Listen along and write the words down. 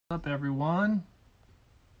What's up, everyone?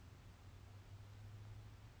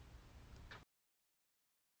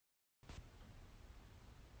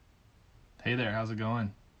 Hey there, how's it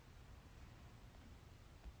going?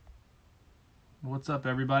 What's up,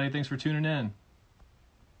 everybody? Thanks for tuning in.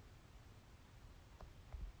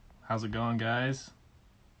 How's it going, guys?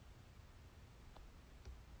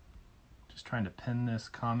 Just trying to pin this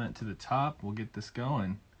comment to the top. We'll get this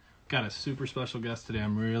going. Got a super special guest today.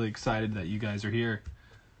 I'm really excited that you guys are here.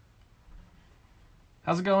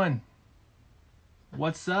 How's it going?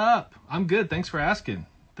 What's up? I'm good. Thanks for asking.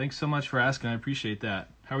 Thanks so much for asking. I appreciate that.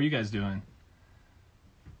 How are you guys doing?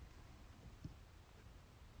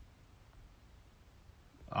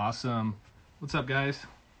 Awesome. What's up, guys?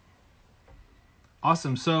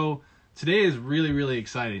 Awesome. So today is really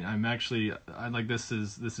exciting. This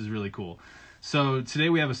is really cool. So today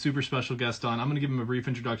we have a super special guest on. I'm going to give him a brief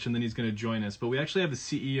introduction, then he's going to join us. But we actually have the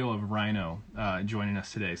CEO of Rhino joining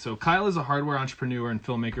us today. So Kyle is a hardware entrepreneur and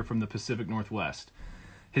filmmaker from the Pacific Northwest.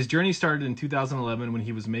 His journey started in 2011 when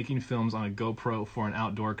he was making films on a GoPro for an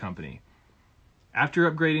outdoor company.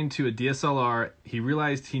 After upgrading to a DSLR, he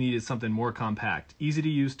realized he needed something more compact,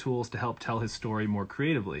 easy-to-use tools to help tell his story more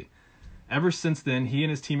creatively. Ever since then, he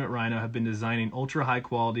and his team at Rhino have been designing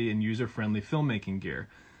ultra-high-quality and user-friendly filmmaking gear.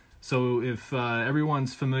 So if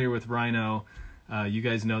everyone's familiar with Rhino, you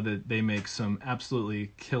guys know that they make some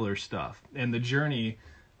absolutely killer stuff. And the journey,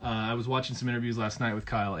 I was watching some interviews last night with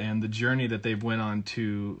Kyle, and the journey that they've went on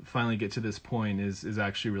to finally get to this point is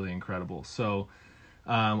actually really incredible. So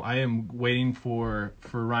I am waiting for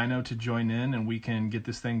Rhino to join in and we can get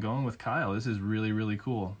this thing going with Kyle. This is really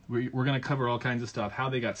cool. We're going to cover all kinds of stuff,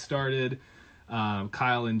 how they got started,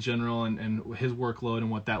 Kyle in general and his workload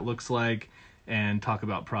and what that looks like, and talk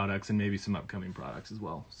about products and maybe some upcoming products as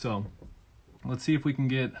well. So let's see if we can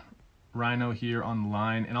get Rhino here on the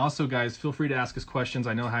line. And also, guys, feel free to ask us questions.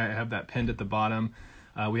 I know I have that pinned at the bottom.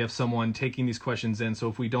 We have someone taking these questions in, so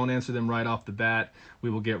if we don't answer them right off the bat,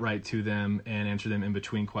 we will get right to them and answer them in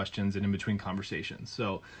between questions and in between conversations.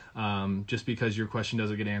 So just because your question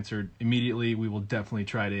doesn't get answered immediately, we will definitely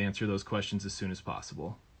try to answer those questions as soon as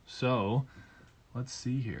possible. So let's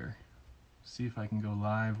see here. See if I can go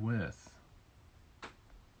live with...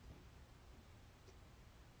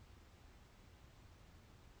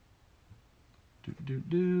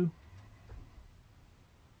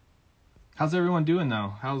 How's everyone doing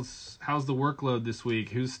though? How's the workload this week?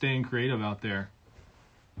 Who's staying creative out there?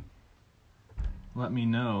 Let me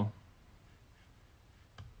know.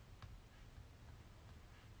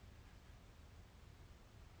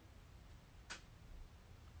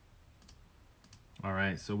 All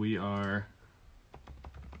right, so we are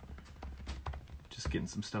just getting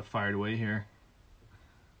some stuff fired away here.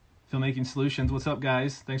 Filmmaking Solutions, what's up,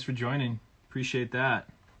 guys? Thanks for joining. Appreciate that.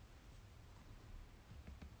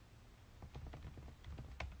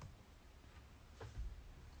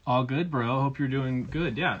 All good, bro. Hope you're doing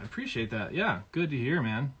good. Yeah, appreciate that. Yeah, good to hear,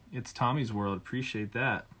 man. It's Tommy's world. Appreciate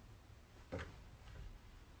that.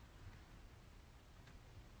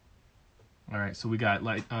 All right, so we got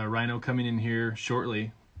Rhino coming in here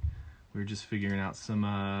shortly. We're just figuring out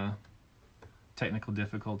some technical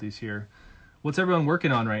difficulties here. What's everyone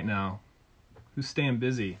working on right now? Who's staying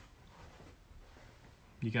busy?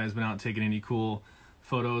 You guys been out taking any cool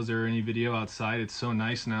photos or any video outside? It's so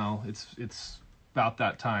nice now. It's about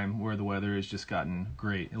that time where the weather has just gotten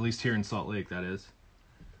great, at least here in Salt Lake, that is.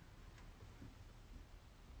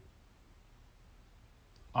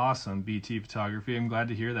 Awesome, BT Photography. I'm glad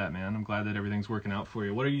to hear that, man. I'm glad that everything's working out for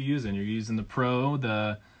you. What are you using? You're using the Pro,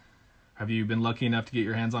 have you been lucky enough to get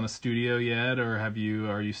your hands on a studio yet, or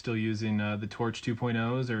are you still using the Torch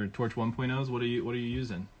 2.0s or Torch 1.0s? What are you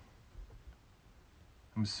using?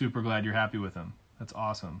 I'm super glad you're happy with them. That's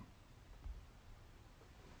awesome.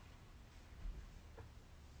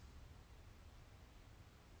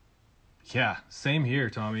 Yeah, same here,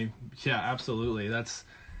 Tommy. Yeah, absolutely.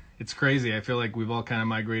 It's crazy. I feel like we've all kind of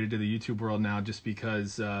migrated to the YouTube world now just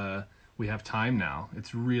because we have time now.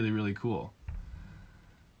 It's really cool.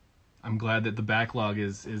 I'm glad that the backlog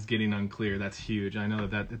is getting unclear. That's huge. I know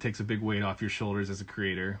that it takes a big weight off your shoulders as a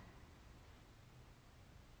creator.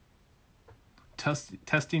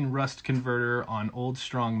 Testing rust converter on old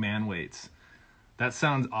strong man weights. That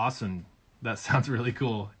sounds awesome. That sounds really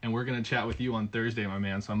cool. And we're going to chat with you on Thursday, my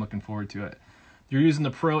man, so I'm looking forward to it. You're using the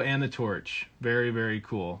Pro and the Torch. Very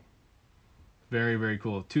cool. Very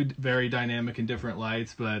cool. Two very dynamic and different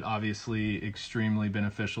lights, but obviously extremely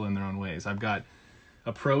beneficial in their own ways. I've got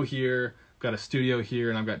a Pro here, I've got a Studio here,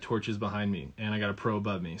 and I've got torches behind me, and I got a Pro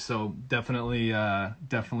above me. So definitely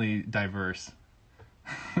diverse.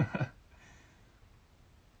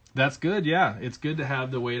 That's good. Yeah, it's good to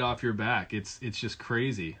have the weight off your back. It's just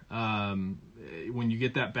crazy when you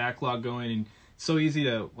get that backlog going, and it's so easy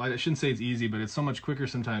to. Well, I shouldn't say it's easy, but it's so much quicker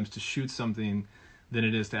sometimes to shoot something than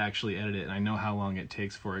it is to actually edit it. And I know how long it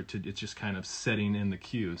takes for it to. It's just kind of setting in the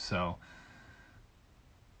queue. So,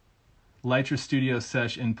 Litra studio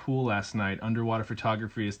sesh in pool last night. Underwater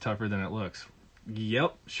photography is tougher than it looks.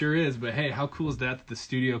 Yep, sure is. But hey, how cool is that the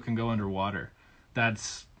studio can go underwater?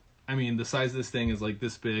 That's, I mean, the size of this thing is like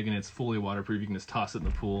this big and it's fully waterproof. You can just toss it in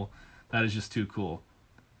the pool. That is just too cool.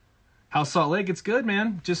 How's Salt Lake? It's good,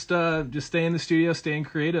 man. Just stay in the studio, staying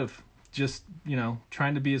creative. Just,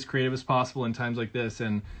 trying to be as creative as possible in times like this.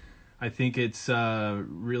 And I think it's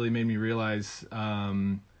really made me realize,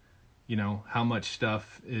 how much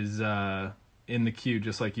stuff is in the queue,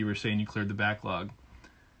 just like you were saying, you cleared the backlog.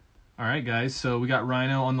 All right, guys, so we got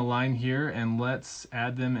Rhino on the line here, and let's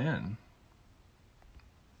add them in.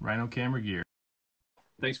 Rhino camera gear.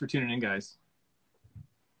 Thanks for tuning in, guys.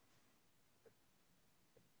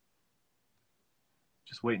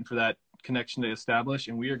 Just waiting for that connection to establish,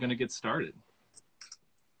 and we are going to get started.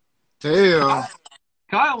 Hey,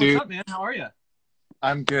 Kyle, dude. What's up, man? How are you?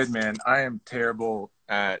 I'm good, man. I am terrible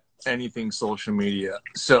at anything social media.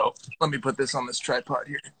 So let me put this on this tripod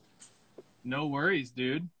here. No worries,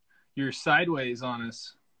 dude. You're sideways on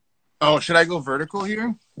us. Oh, should I go vertical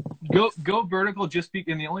here? Go vertical. And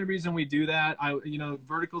the only reason we do that,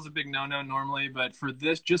 vertical's a big no-no normally, but for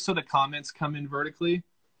this, just so the comments come in vertically.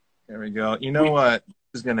 There we go. You know what?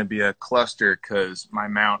 This is going to be a cluster because my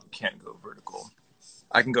mount can't go vertical.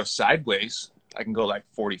 I can go sideways. I can go like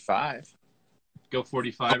 45. Go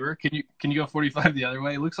 45er. Can you go 45 the other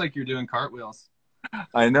way? It looks like you're doing cartwheels.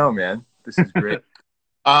 I know, man. This is great.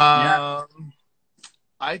 Yeah.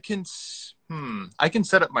 I can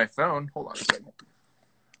set up my phone. Hold on a second.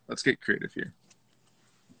 Let's get creative here.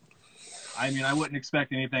 I mean, I wouldn't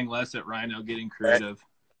expect anything less at Rhino getting creative.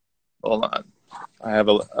 Hold on. I have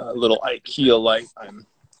a little IKEA light I'm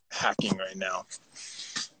hacking right now.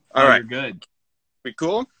 All right. You're good. We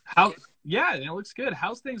cool? Yeah, it looks good.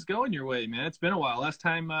 How's things going your way, man? It's been a while. Last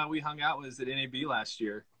time we hung out was at NAB last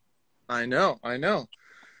year. I know.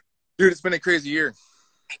 Dude, it's been a crazy year.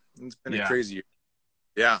 It's been a crazy year.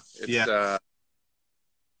 Yeah.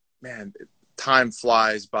 Man, time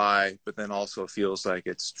flies by, but then also feels like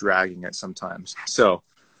it's dragging it sometimes. So,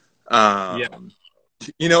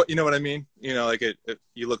 you know what I mean? Like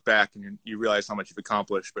you look back and you realize how much you've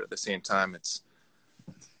accomplished, but at the same time, it's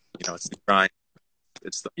the grind.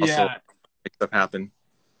 It's the hustle to make stuff happen.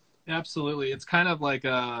 Absolutely. It's kind of like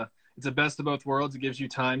it's a best of both worlds. It gives you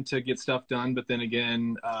time to get stuff done, but then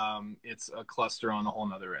again, it's a cluster on a whole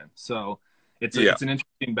nother end. So it's an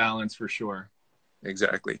interesting balance for sure.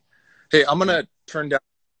 Exactly. Hey, I'm gonna turn down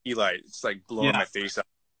the light. It's like blowing my face out.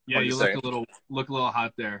 Yeah, you look a little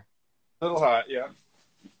hot there. A little hot, yeah.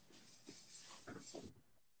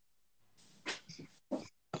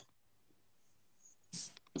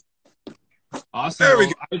 Awesome. There we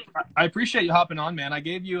go. I appreciate you hopping on, man. I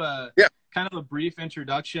gave you kind of a brief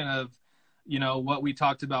introduction of, what we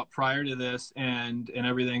talked about prior to this and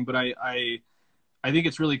everything. But I think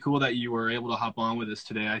it's really cool that you were able to hop on with us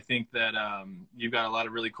today. I think that you've got a lot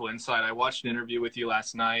of really cool insight. I watched an interview with you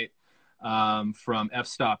last night from F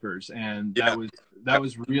Stoppers, and that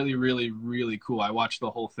was really, really, really cool. I watched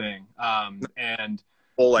the whole thing. And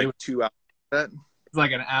 2 hours. It's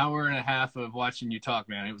like an hour and a half of watching you talk,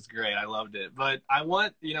 man. It was great. I loved it. But I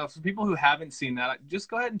want, for people who haven't seen that, just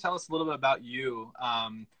go ahead and tell us a little bit about you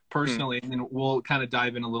personally, and then we'll kind of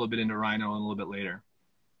dive in a little bit into Rhino a little bit later.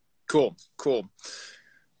 Cool.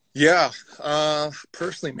 Yeah.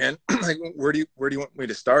 Personally, man, like, where do you want me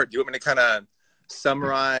to start? Do you want me to kind of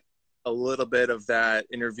summarize a little bit of that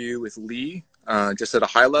interview with Lee, just at a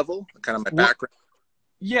high level, kind of my background?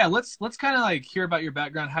 Yeah, let's kind of like hear about your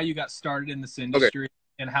background, how you got started in this industry,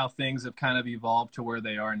 and how things have kind of evolved to where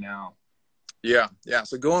they are now. Yeah.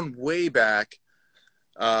 So going way back,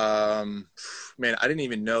 man, I didn't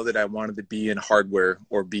even know that I wanted to be in hardware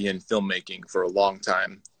or be in filmmaking for a long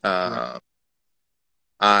time.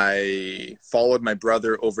 I followed my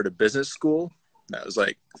brother over to business school. That was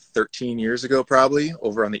like 13 years ago, probably,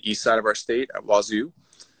 over on the east side of our state at Wazoo.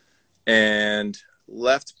 And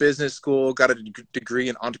left business school, got a degree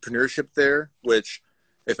in entrepreneurship there, which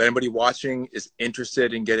if anybody watching is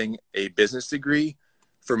interested in getting a business degree,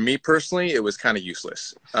 for me personally, it was kind of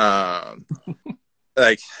useless.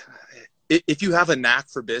 Like, if you have a knack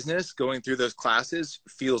for business, going through those classes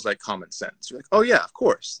feels like common sense. You're like, oh yeah, of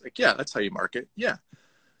course. Like, yeah, that's how you market. Yeah.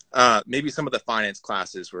 Maybe some of the finance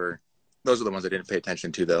classes those are the ones I didn't pay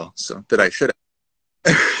attention to though. So that I should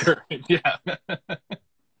have. Yeah.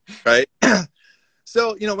 Right.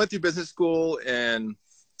 So, you know, went through business school, and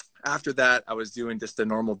after that, I was doing just a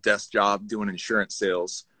normal desk job doing insurance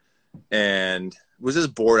sales, and was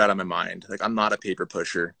just bored out of my mind. Like, I'm not a paper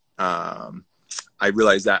pusher. I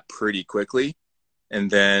realized that pretty quickly. And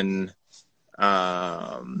then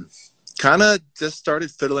kind of just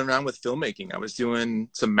started fiddling around with filmmaking. I was doing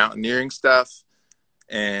some mountaineering stuff,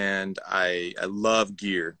 and I love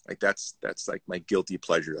gear. Like that's like my guilty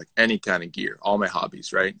pleasure, like any kind of gear, all my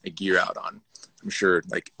hobbies, right? I gear out on. I'm sure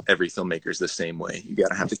like every filmmaker is the same way. You got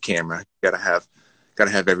to have the camera, you got to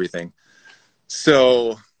have everything.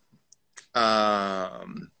 So, yeah,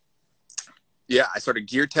 I started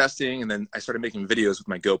gear testing, and then I started making videos with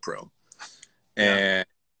my GoPro, and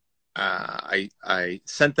I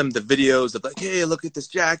sent them the videos of like, hey, look at this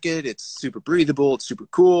jacket. It's super breathable. It's super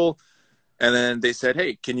cool. And then they said,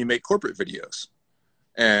 hey, can you make corporate videos?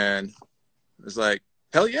 And I was like,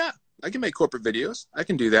 hell yeah, I can make corporate videos. I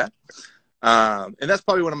can do that. And that's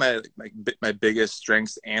probably one of my biggest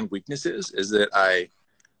strengths and weaknesses, is that I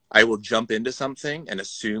will jump into something and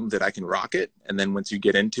assume that I can rock it. And then once you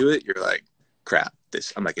get into it, you're like, crap,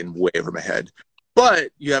 I'm like in way over my head. But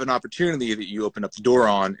you have an opportunity that you open up the door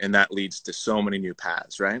on, and that leads to so many new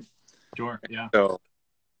paths, right? Sure, yeah. So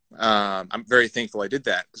I'm very thankful I did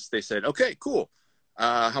that, because they said, okay, cool.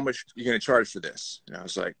 How much are you going to charge for this? And I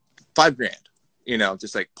was like, $5,000, you know,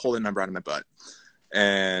 just like pull the number out of my butt.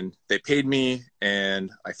 And they paid me,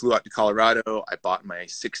 and I flew out to Colorado. I bought my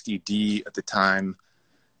 60D at the time,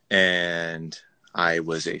 and I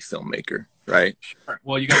was a filmmaker, right? Sure.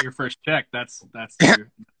 Well, you got your first check. That's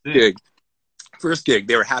big. First gig.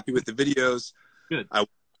 They were happy with the videos. Good. A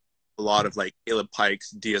lot of like Caleb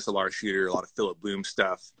Pike's DSLR shooter, a lot of Philip Bloom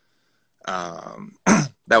stuff. That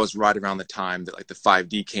was right around the time that like the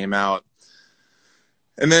 5D came out.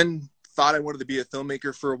 And then thought I wanted to be a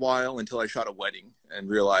filmmaker for a while, until I shot a wedding and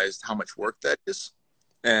realized how much work that is.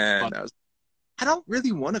 And I don't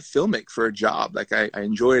really want to filmmake for a job. Like I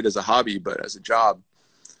enjoy it as a hobby, but as a job,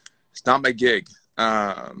 it's not my gig.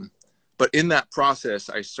 But in that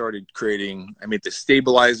process, I made the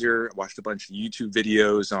stabilizer. I watched a bunch of YouTube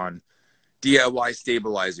videos on DIY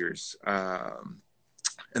stabilizers, and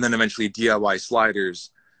then eventually DIY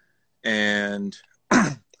sliders. And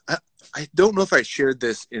I don't know if I shared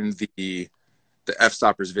this in the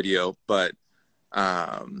F-stoppers video, but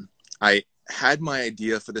I had my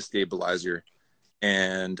idea for the stabilizer,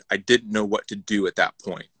 and I didn't know what to do at that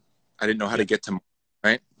point. I didn't know how to get to market,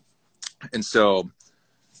 right? And so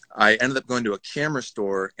I ended up going to a camera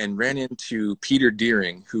store and ran into Peter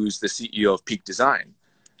Deering, who's the CEO of Peak Design.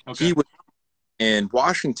 Okay. He was in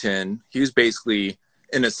Washington. He was basically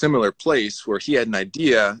in a similar place where he had an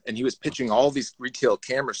idea, and he was pitching all these retail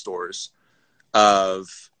camera stores of,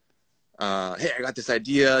 hey, I got this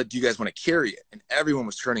idea. Do you guys want to carry it? And everyone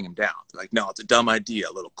was turning him down. They're like, no, it's a dumb idea.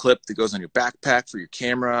 A little clip that goes on your backpack for your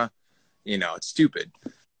camera. You know, it's stupid.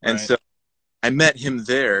 And so I met him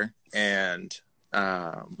there, and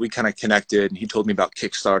we kind of connected, and he told me about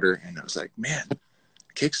Kickstarter, and I was like, man,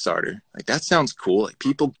 Kickstarter, like that sounds cool. Like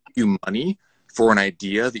people give you money for an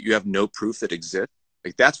idea that you have no proof that exists.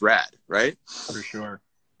 Like that's rad, right? For sure.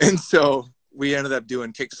 And so we ended up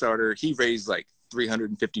doing Kickstarter. He raised like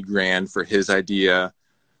 $350,000 for his idea.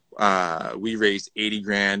 We raised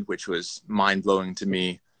 $80,000, which was mind blowing to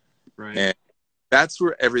me. Right. And that's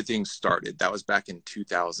where everything started. That was back in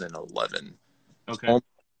 2011. Okay. Almost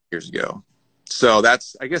years ago. So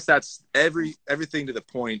I guess that's everything to the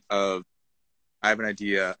point of I have an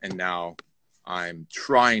idea, and now I'm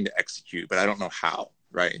trying to execute, but I don't know how,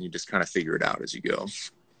 right? And you just kind of figure it out as you go.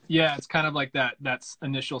 Yeah, it's kind of like that's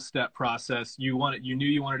initial step process. You knew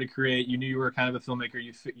you wanted to create, you knew you were kind of a filmmaker.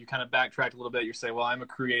 You kind of backtracked a little bit. You say, well, I'm a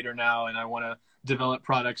creator now, and I want to develop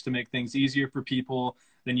products to make things easier for people.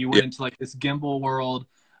 Then you went into like this gimbal world,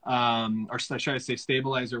 or should I say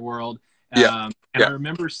stabilizer world. And I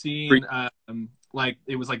remember seeing like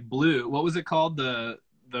it was like blue. What was it called? The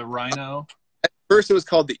Rhino? At first it was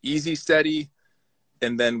called the Easy Steady,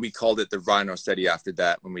 and then we called it the Rhino Steady after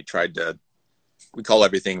that, when we call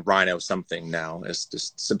everything Rhino something now. It's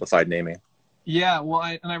just simplified naming. Yeah, well,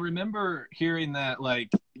 I remember hearing that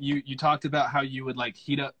like you talked about how you would like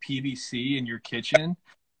heat up PVC in your kitchen,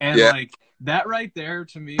 and like that right there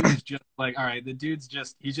to me was just like, all right, the dude's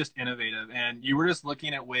he's just innovative, and you were just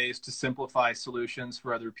looking at ways to simplify solutions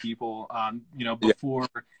for other people, before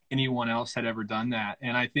anyone else had ever done that.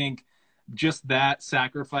 And I think just that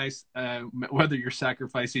sacrifice, whether you're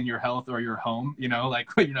sacrificing your health or your home, like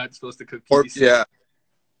you're not supposed to cook PVC.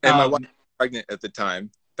 And my wife was pregnant at the time.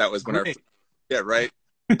 That was when right.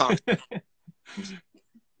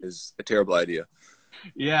 Is a terrible idea.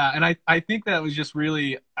 Yeah, and I think that was just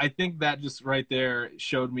really, I think that just right there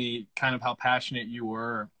showed me kind of how passionate you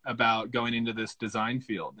were about going into this design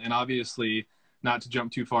field. And obviously, not to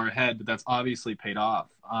jump too far ahead, but that's obviously paid off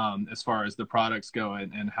as far as the products go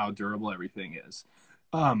and how durable everything is.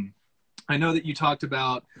 Um, I know that you talked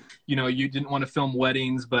about, you know, you didn't want to film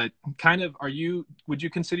weddings, but kind of, would you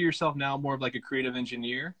consider yourself now more of like a creative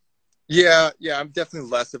engineer? Yeah, I'm definitely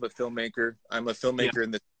less of a filmmaker. I'm a Yeah, filmmaker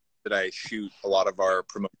in the that I shoot a lot of our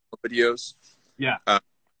promotional videos. yeah, Uh,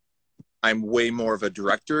 I'm way more of a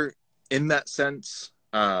director in that sense.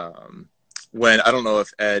 When I don't know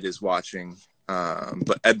if Ed is watching,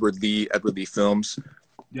 but Edward Lee Films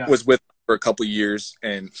yeah. was with us for a couple of years,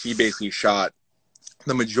 and he basically shot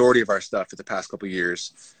the majority of our stuff for the past couple of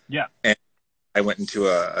years. Yeah. And I went into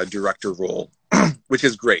a director role, which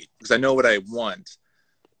is great because I know what I want.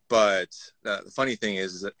 But the funny thing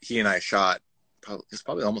is that he and I shot, it's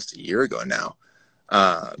probably almost a year ago now.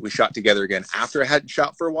 We shot together again after I hadn't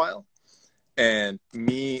shot for a while. And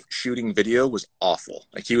me shooting video was awful.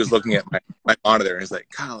 Like he was looking at my monitor and he's like,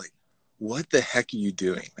 golly, what the heck are you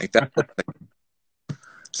doing? Like that.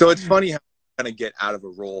 So it's funny how I kind of get out of a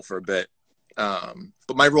role for a bit.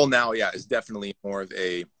 But my role now, yeah, is definitely more of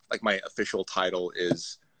a, like my official title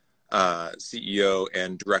is CEO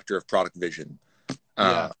and Director of Product Vision.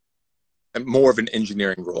 Yeah. And more of an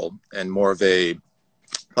engineering role and more of a,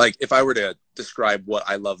 like if I were to describe what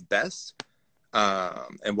I love best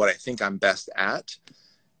and what I think I'm best at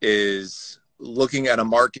is looking at a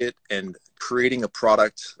market and creating a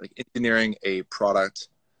product, like engineering a product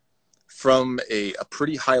from a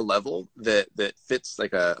pretty high level that fits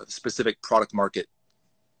like a specific product market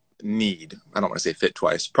need. I don't want to say fit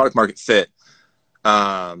twice. Product market fit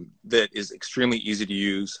that is extremely easy to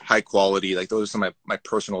use, high quality. Like those are some of my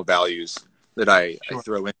personal values that I Sure.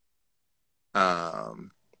 throw in.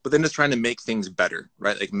 But then just trying to make things better,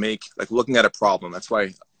 right? Like looking at a problem. That's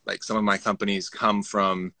why like some of my companies come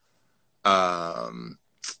from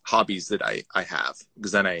hobbies that I have,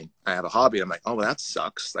 because then I have a hobby. I'm like, oh, well, that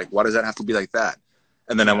sucks. Like, why does that have to be like that?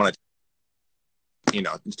 And then I Yeah. want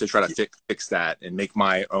to, to try to fix that and make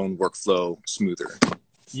my own workflow smoother.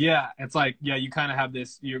 Yeah, it's like, yeah, you kind of have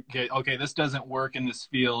this, okay, this doesn't work in this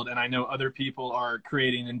field, and I know other people are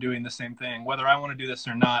creating and doing the same thing. Whether I want to do this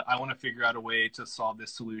or not, I want to figure out a way to solve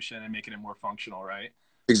this solution and make it more functional, right?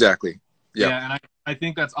 Exactly. Yep. Yeah, and I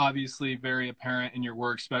think that's obviously very apparent in your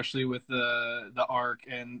work, especially with the ARC,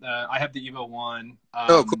 and I have the Evo 1.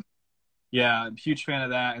 Oh, cool. Yeah, I'm a huge fan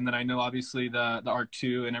of that. And then I know obviously the ARC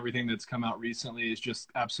 2 and everything that's come out recently is just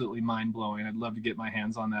absolutely mind blowing. I'd love to get my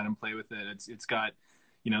hands on that and play with it. It's got,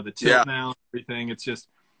 you know, the Yeah. tilt now, everything.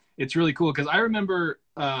 It's really cool because I remember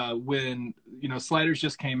when, you know, sliders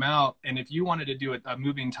just came out, and if you wanted to do a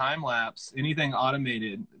moving time lapse, anything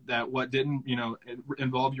automated that what didn't, you know,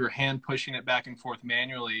 involve your hand pushing it back and forth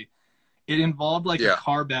manually, it involved like a Yeah.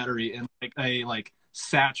 car battery and like a like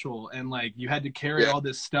satchel, and like you had to carry Yeah. all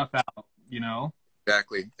this stuff out, you know?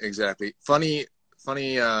 Exactly. Funny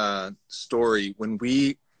story. When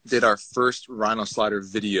we did our first Rhino slider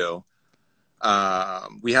video,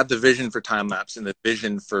 we had the vision for time lapse and the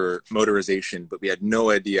vision for motorization, but we had no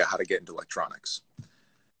idea how to get into electronics.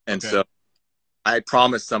 And Okay. so I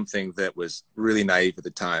promised something that was really naive at the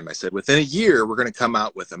time. I said, within a year, we're going to come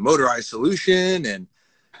out with a motorized solution and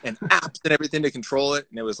apps and everything to control it.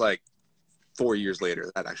 And it was like 4 years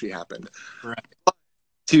later that actually happened. Right.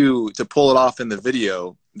 To pull it off in the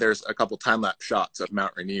video, there's a couple time lapse shots of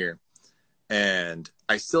Mount Rainier, and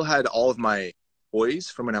I still had all of my toys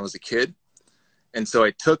from when I was a kid. And so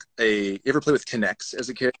I took you ever play with Kinects as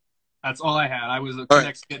a kid? That's all I had. I was a All right.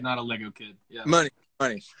 Kinect kid, not a Lego kid. Yeah. Money.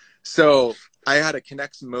 So I had a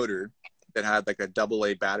Kinects motor that had like a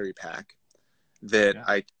AA battery pack that Yeah.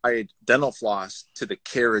 I tied dental floss to the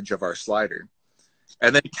carriage of our slider,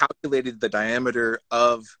 and then calculated the diameter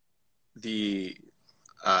of the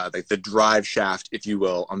like the drive shaft, if you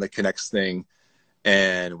will, on the Kinects thing,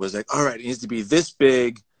 and was like, all right, it needs to be this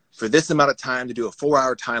big for this amount of time to do a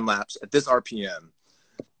 4-hour time lapse at this RPM,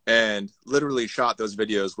 and literally shot those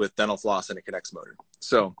videos with dental floss and a Kinects motor.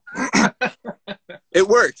 So it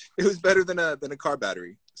worked. It was better than a car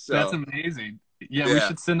battery. So That's amazing. Yeah, we yeah,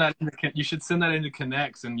 should send that into, you should send that into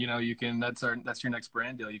Kinects, and you know, you can, that's your next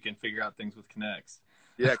brand deal. You can figure out things with Kinects.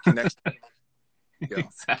 Kinects. Yeah.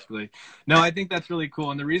 Exactly. No, I think that's really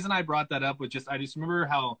cool. And the reason I brought that up was just, I just remember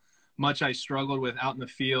how much I struggled with out in the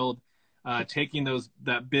field, taking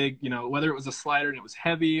that big, you know, whether it was a slider and it was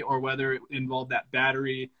heavy, or whether it involved that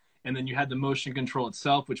battery, and then you had the motion control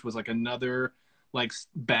itself, which was like another like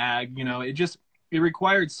bag, you know, it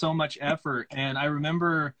required so much effort. And I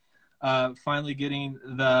remember finally getting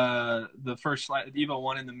the first Evo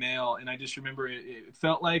 1 in the mail, and I just remember it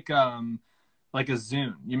felt like a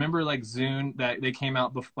Zune. You remember like Zune that they came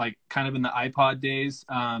out like kind of in the iPod days,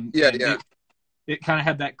 Yeah, and yeah, it kind of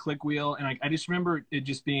had that click wheel, and I just remember it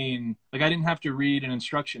just being like I didn't have to read an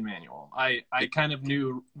instruction manual. I kind of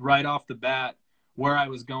knew right off the bat where I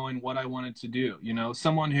was going, what I wanted to do. You know,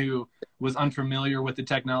 someone who was unfamiliar with the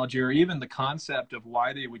technology or even the concept of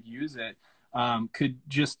why they would use it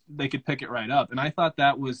they could pick it right up. And I thought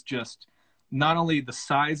that was just not only the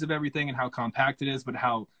size of everything and how compact it is, but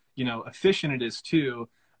how, you know, efficient it is too,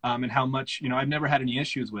 and how much, you know, I've never had any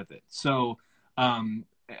issues with it. So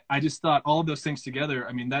I just thought all of those things together,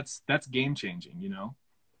 I mean, that's game changing, you know?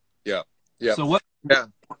 yeah, yeah, So what, yeah.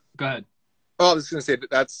 go ahead. Well, I was going to say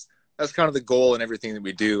that's kind of the goal in everything that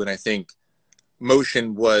we do. And I think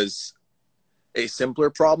motion was a simpler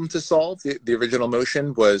problem to solve. The original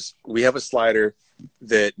motion was we have a slider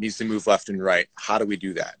that needs to move left and right. How do we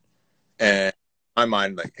do that? And in my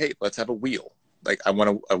mind, like, hey, let's have a wheel. Like I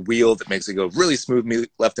want a wheel that makes it go really smooth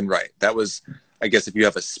left and right. That was, I guess, if you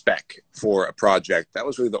have a spec for a project, that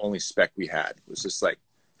was really the only spec we had. It was just like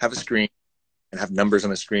have a screen and have numbers on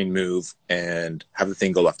the screen move and have the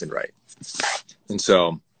thing go left and right. And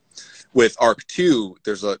so with Arc 2,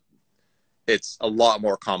 it's a lot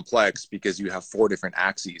more complex because you have 4 different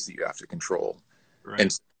axes that you have to control, Right.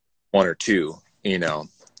 and 1 or 2, you know.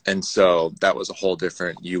 And so that was a whole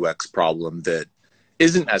different UX problem that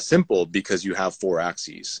isn't as simple because you have 4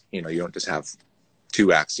 axes. You know, you don't just have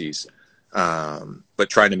 2 axes, but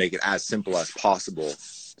trying to make it as simple as possible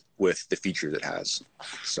with the features it has.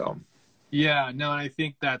 So. Yeah, no, I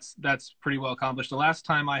think that's pretty well accomplished. The last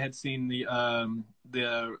time I had seen the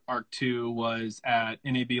Arc 2 was at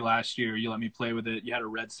NAB last year. You let me play with it. You had a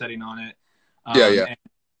red setting on it. Yeah, yeah. And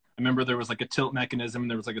I remember there was like a tilt mechanism.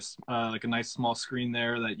 There was like a nice small screen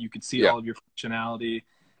there that you could see Yeah. all of your functionality.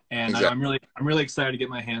 And Exactly. I'm really excited to get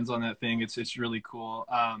my hands on that thing. It's really cool.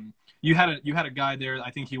 You had a guy there.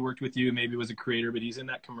 I think he worked with you. Maybe was a creator, but he's in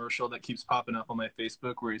that commercial that keeps popping up on my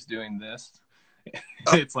Facebook where he's doing this.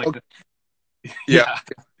 It's like. Okay. Yeah.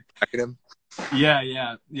 Him.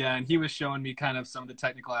 Yeah. And he was showing me kind of some of the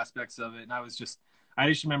technical aspects of it. And I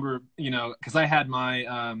just remember, you know, cause I had my,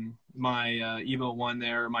 Evo 1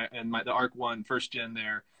 there, the Arc 1 first gen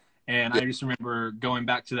there. And Yeah. I just remember going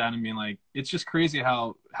back to that and being like, it's just crazy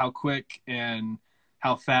how quick and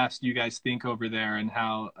how fast you guys think over there and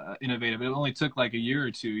how innovative. It only took like a year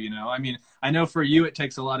or two, you know. I mean, I know for you it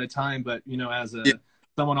takes a lot of time, but you know, as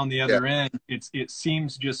someone on the other end, it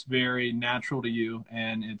seems just very natural to you,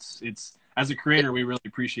 and it's as a creator, we really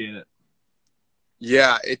appreciate it.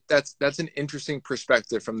 Yeah, that's an interesting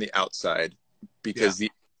perspective from the outside, because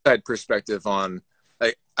the outside perspective on,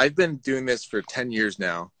 like, I've been doing this for 10 years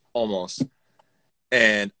now, almost,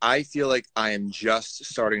 and I feel like I am just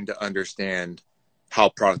starting to understand how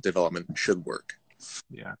product development should work.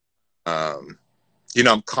 Yeah. You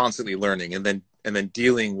know, I'm constantly learning, and then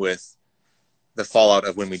dealing with the fallout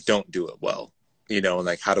of when we don't do it well, you know, and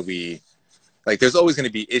like, how do we, like, there's always going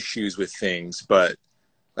to be issues with things, but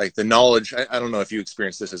like the knowledge, I don't know if you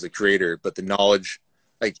experience this as a creator, but the knowledge,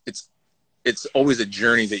 like it's always a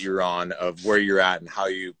journey that you're on of where you're at and how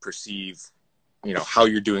you perceive, you know, how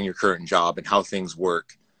you're doing your current job and how things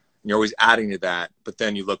work. And you're always adding to that, but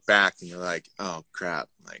then you look back and you're like, oh crap,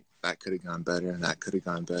 like that could have gone better and that could have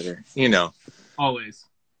gone better, you know. Always.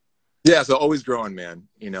 Yeah, so always growing, man.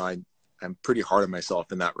 You know, I'm pretty hard on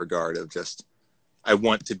myself in that regard of just, I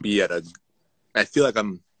want to be I feel like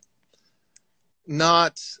I'm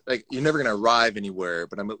not, like, you're never going to arrive anywhere,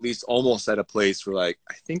 but I'm at least almost at a place where, like,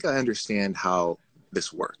 I think I understand how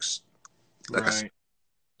this works. Right.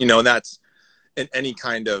 You know, and that's, in any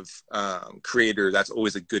kind of creator, that's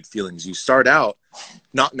always a good feeling. Is you start out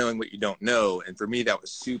not knowing what you don't know. And for me, that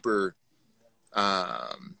was super,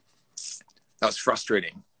 that was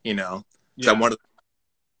frustrating, you know. So Yeah.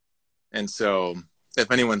 and so if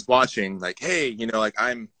anyone's watching, like, hey, you know, like,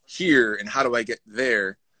 I'm here and how do I get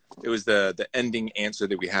there? It was the ending answer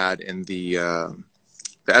that we had in the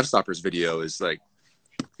F-Stoppers video is like,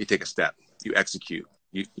 you take a step, you execute,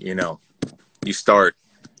 you know, you start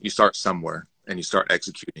somewhere and you start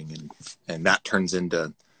executing, and that turns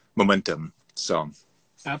into momentum. So.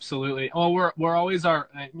 Absolutely. Well, we're always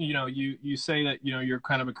you know, you say that, you know, you're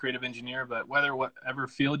kind of a creative engineer, but whatever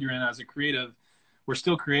field you're in as a creative, we're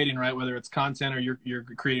still creating, right? Whether it's content or you're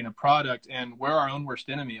creating a product, and we're our own worst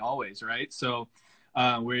enemy always, right? So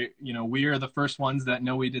we are the first ones that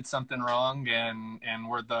know we did something wrong, and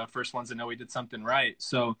we're the first ones that know we did something right.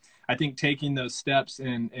 So I think taking those steps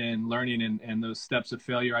and learning and those steps of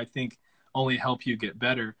failure, I think only help you get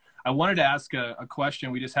better. I wanted to ask a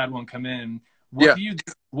question. We just had one come in. Yeah.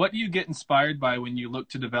 What do you get inspired by when you look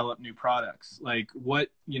to develop new products? Like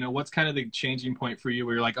what's kind of the changing point for you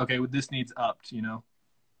where you're like, okay, well, this needs upped, you know?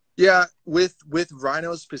 Yeah. With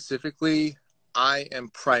Rhino specifically, I am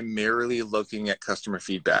primarily looking at customer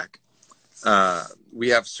feedback. We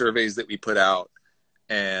have surveys that we put out,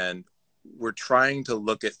 and we're trying to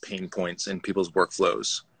look at pain points in people's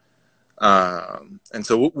workflows. And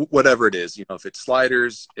so whatever it is, if it's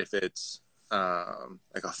sliders, if it's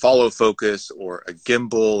like a follow focus or a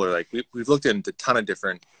gimbal, or like we've looked into a ton of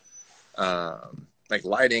different like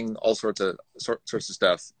lighting, all sorts of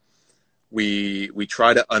stuff. We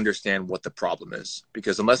try to understand what the problem is,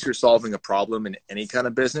 because unless you're solving a problem in any kind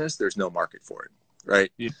of business, there's no market for it,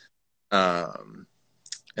 right? Yeah.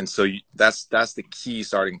 And so that's the key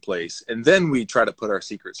starting place. And then we try to put our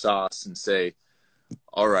secret sauce and say,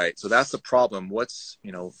 all right, so that's the problem. What's,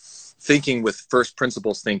 thinking with first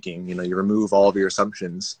principles thinking, you remove all of your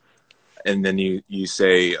assumptions, and then you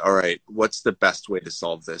say, all right, what's the best way to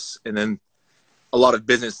solve this? And then a lot of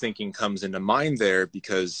business thinking comes into mind there,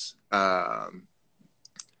 because you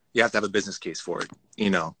have to have a business case for it.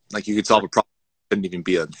 Like you could solve a problem, it couldn't even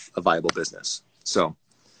be a viable business. So.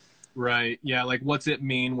 Right. Yeah. Like, what's it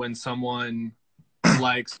mean when someone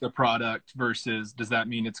likes the product versus does that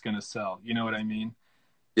mean it's going to sell? You know what I mean?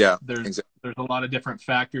 Yeah. There's a lot of different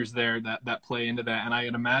factors there that play into that. And I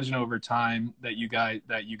can imagine over time that you guys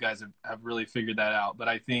have really figured that out. But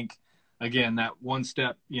I think, again, that one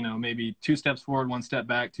step, maybe 2 steps forward, 1 step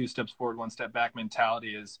back, 2 steps forward, 1 step back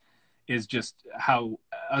mentality is just how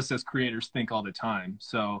us as creators think all the time.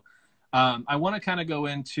 So, I want to kind of go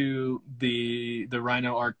into the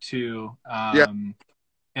Rhino Arc 2, Yeah.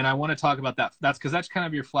 and I want to talk about that. That's because that's kind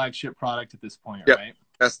of your flagship product at this point, Yep. right?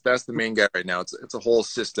 That's the main guy right now. It's a whole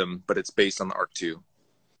system, but it's based on the Arc 2.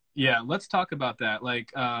 Yeah, let's talk about that.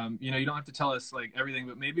 Like, you don't have to tell us like everything,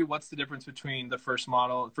 but maybe what's the difference between the first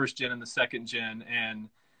gen and the second gen, and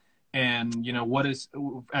what is,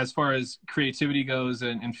 as far as creativity goes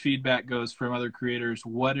and feedback goes from other creators,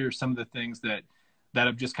 what are some of the things that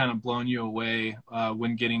have just kind of blown you away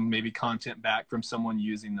when getting maybe content back from someone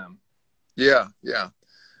using them? Yeah.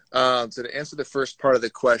 So to answer the first part of the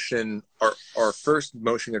question, our first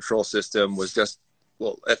motion control system was just,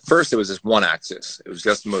 well, at first it was just one axis. It was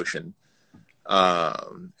just motion.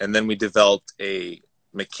 And then we developed a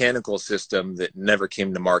mechanical system that never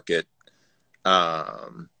came to market.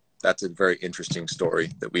 That's a very interesting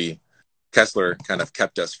story that Kessler kind of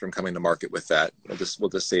kept us from coming to market with that. We'll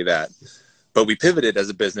just say that. But we pivoted as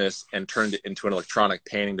a business and turned it into an electronic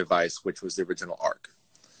panning device, which was the original Arc.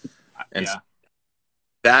 And yeah. so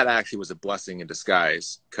that actually was a blessing in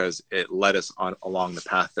disguise, because it led us along the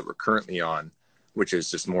path that we're currently on, which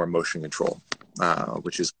is just more motion control,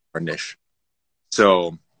 which is our niche.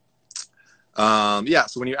 So, so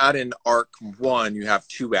when you add in Arc 1, you have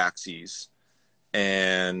 2 axes,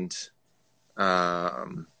 and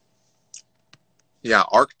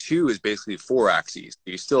Arc 2 is basically 4 axes.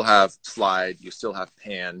 You still have slide, you still have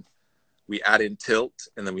pan. We add in tilt,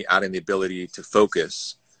 and then we add in the ability to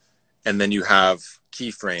focus. And then you have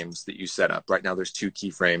keyframes that you set up. Right now there's 2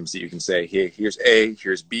 keyframes that you can say, hey, here's A,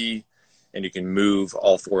 here's B, and you can move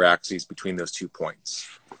all 4 axes between those 2 points.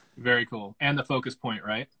 Very cool. And the focus point,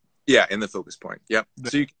 right? Yeah, and the focus point. Yep.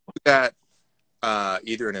 So you can do that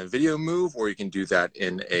either in a video move, or you can do that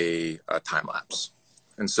in a time lapse.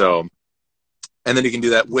 And then you can do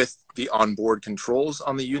that with the onboard controls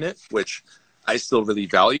on the unit, which I still really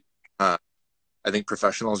value. I think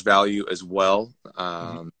professionals value as well.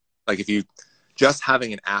 Like if you just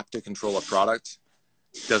having an app to control a product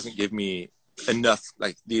doesn't give me enough,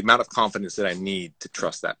 like the amount of confidence that I need to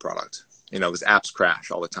trust that product. Because apps crash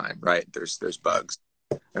all the time, right? There's bugs.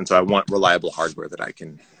 And so I want reliable hardware that I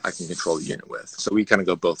can control the unit with. So we kind of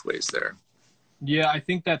go both ways there. Yeah, I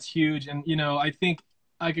think that's huge. And,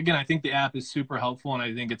 I think the app is super helpful, and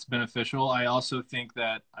I think it's beneficial. I also think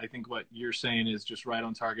what you're saying is just right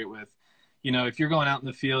on target with, if you're going out in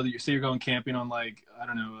the field, say you're going camping on like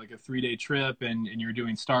a 3-day trip, and you're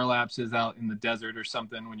doing star lapses out in the desert or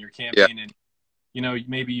something when you're camping, and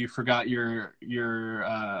maybe you forgot your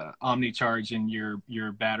Omni charge and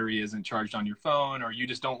your battery isn't charged on your phone, or you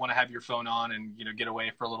just don't want to have your phone on and get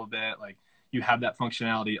away for a little bit. Like, you have that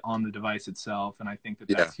functionality on the device itself, and I think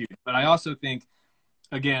that's huge. But I also think,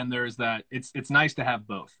 again, there's that it's nice to have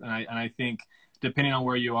both, and I think depending on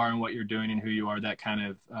where you are and what you're doing and who you are, that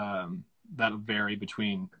kind of that'll vary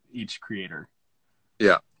between each creator.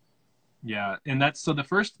 Yeah. And that's, so the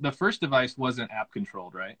first device wasn't app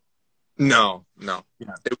controlled, right? No. Yeah.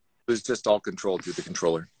 It was just all controlled through the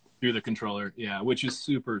controller. Yeah, which is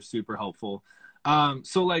super, super helpful.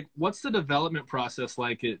 So like, what's the development process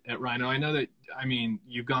like at Rhino? I know that, I mean,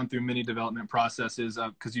 you've gone through many development processes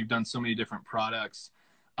because you've done so many different products.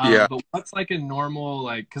 Yeah. But what's like a normal,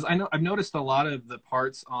 like, because I know I've noticed a lot of the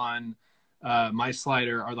parts on my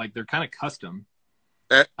slider are like, they're kind of custom.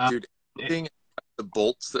 Uh, Dude, it, everything, the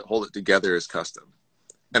bolts that hold it together is custom.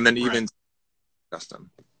 And then right. even custom.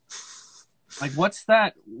 Like, what's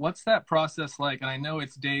that process like? And I know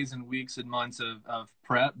it's days and weeks and months of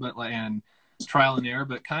prep, but like, and trial and error,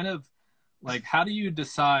 but kind of like, how do you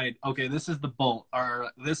decide, okay, this is the bolt,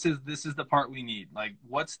 or this is the part we need? Like,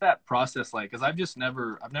 what's that process like? Because I've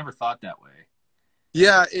never thought that way.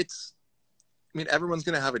 Yeah, I mean, everyone's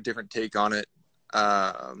going to have a different take on it.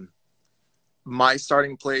 Um, my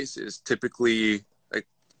starting place is typically like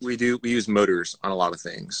we use motors on a lot of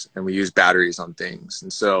things, and we use batteries on things.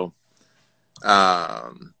 And so,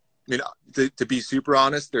 you know, to be super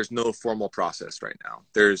honest, there's no formal process right now.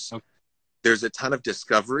 Okay. There's a ton of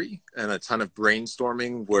discovery and a ton of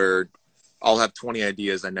brainstorming where I'll have 20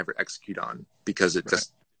 ideas I never execute on because it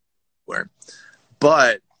just where.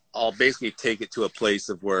 But I'll basically take it to a place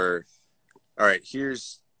of where, all right,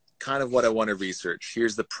 here's kind of what I want to research.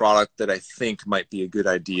 Here's the product that I think might be a good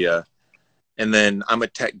idea. And then I'm a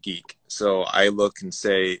tech geek. So I look and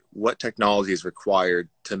say, what technology is required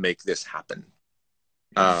to make this happen?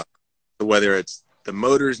 Whether it's the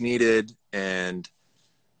motors needed, and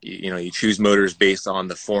you know, you choose motors based on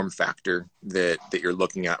the form factor that you're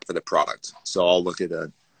looking at for the product. So I'll look at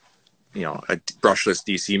a brushless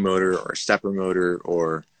DC motor or a stepper motor,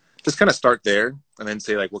 or just kind of start there and then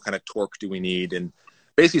say like, what kind of torque do we need? And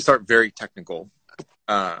basically start very technical,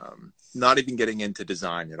 not even getting into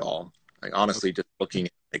design at all. Like honestly, just looking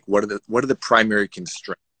at like, what are the primary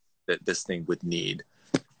constraints that this thing would need?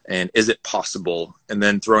 And is it possible? And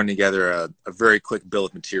then throwing together a very quick bill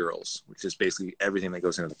of materials, which is basically everything that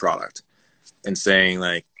goes into the product, and saying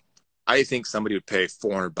like, I think somebody would pay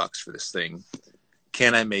 $400 for this thing.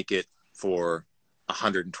 Can I make it for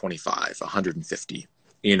 125, 150,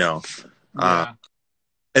 you know? Yeah.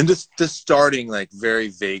 And just starting like very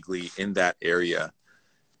vaguely in that area.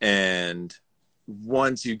 And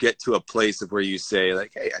once you get to a place of where you say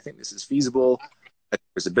like, hey, I think this is feasible. I think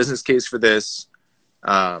there's a business case for this.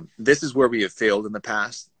 This is where we have failed in the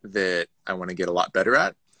past that I want to get a lot better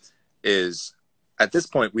at. Is at this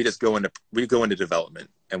point, we go into development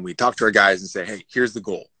and we talk to our guys and say, hey, here's the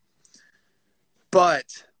goal. But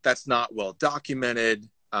that's not well documented.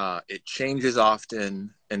 It changes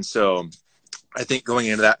often. And so I think going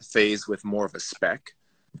into that phase with more of a spec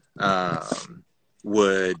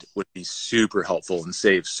would be super helpful and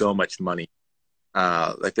save so much money.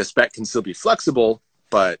 Like the spec can still be flexible,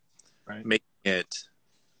 but Right. making it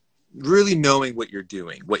really knowing what you're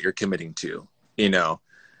doing, what you're committing to, you know,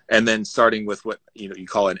 and then starting with what, you know, you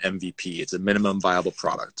call an MVP. It's a minimum viable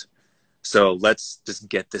product. So let's just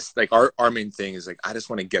get this, like our main thing is like, I just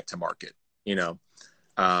want to get to market, you know,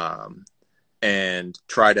 and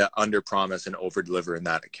try to under promise and over deliver in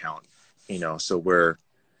that account, you know, so where,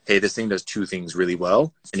 hey, this thing does two things really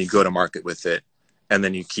well, and you go to market with it. And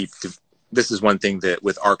then you this is one thing that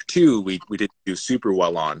with ARC 2, we didn't do super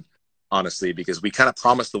well on, honestly, because we kind of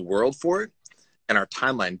promised the world for it and our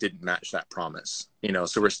timeline didn't match that promise, you know,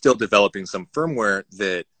 so we're still developing some firmware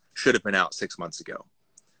that should have been out 6 months ago,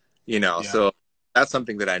 you know. Yeah. So that's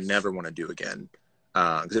something that I never want to do again,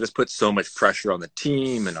 because it just puts so much pressure on the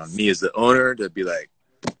team and on me as the owner to be like,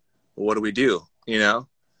 well, what do we do, you know?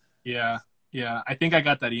 Yeah. Yeah. I think I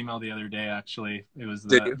got that email the other day, actually. It was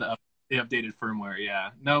Did you? the updated firmware. Yeah.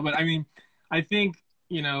 No, but I mean, I think,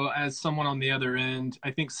 you know, as someone on the other end,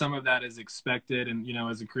 I think some of that is expected. And, you know,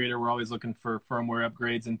 as a creator, we're always looking for firmware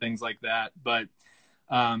upgrades and things like that. But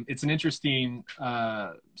it's an interesting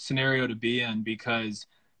scenario to be in, because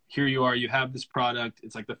here you are, you have this product.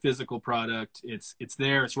 It's like the physical product. It's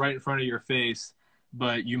there. It's right in front of your face.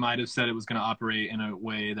 But you might have said it was going to operate in a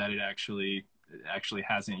way that it actually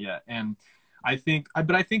hasn't yet. And I think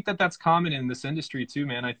that that's common in this industry too,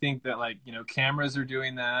 man. I think that, like, you know, cameras are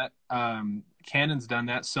doing that. Canon's done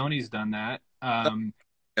that. Sony's done that.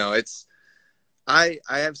 No, I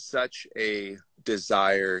have such a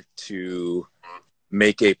desire to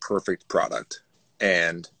make a perfect product,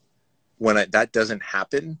 and when that doesn't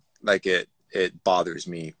happen, like it bothers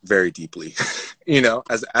me very deeply. You know,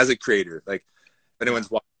 as a creator, like if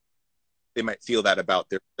anyone's watching, they might feel that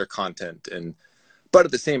about their content, but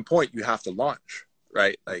at the same point, you have to launch,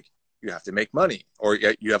 right? Like you have to make money, or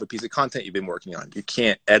you have a piece of content you've been working on. You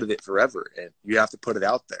can't edit it forever, and you have to put it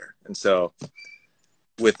out there. And so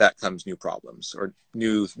with that comes new problems or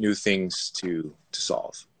new things to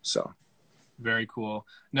solve. So Very cool.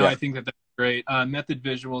 No, yeah. I think that that's great. Method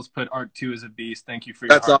Visuals put Art 2 is a beast. Thank you for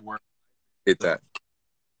your That's hard all. work. Hate that.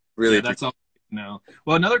 Really, Yeah, that's all. No.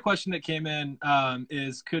 Well, another question that came in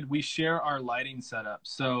is, could we share our lighting setup?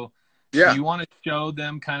 So, do yeah, you want to show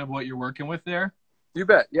them kind of what you're working with there? you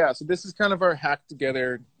bet. Yeah, so this is kind of our hacked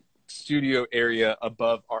together studio area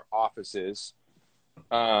above our offices.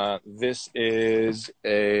 This is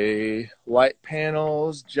a light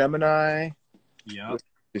panels Gemini Yeah. with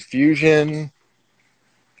diffusion.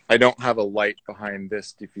 I don't have a light behind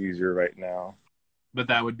this diffuser right now. But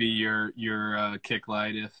that would be your kick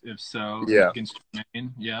light if so. Yeah. Against your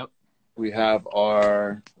main. Yep. We have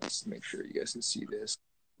our, let's make sure you guys can see this,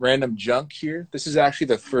 random junk here. This is actually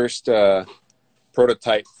the first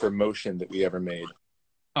prototype for motion that we ever made.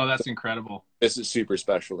 Oh, that's incredible. This is super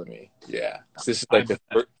special to me. Yeah. So this is like the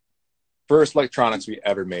first electronics we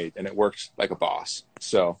ever made, and it works like a boss.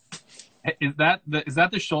 So is that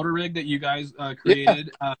the shoulder rig that you guys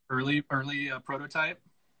created early prototype?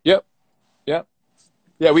 Yep.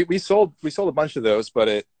 Yeah, we sold a bunch of those, but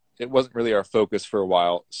it wasn't really our focus for a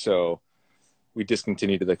while, so we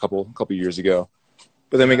discontinued it a couple years ago.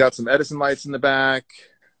 But then we got some Edison lights in the back.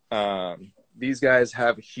 These guys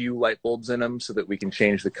have hue light bulbs in them so that we can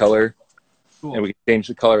change the color. Cool. And we can change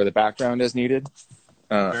the color of the background as needed.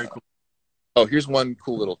 Very cool. Oh, here's one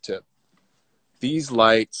cool little tip. These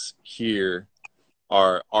lights here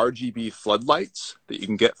are RGB floodlights that you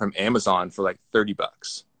can get from Amazon for like $30.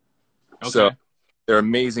 Okay. So they're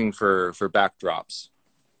amazing for backdrops.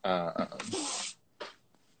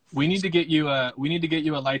 We need to get you a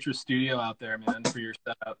Litra studio out there, man, for your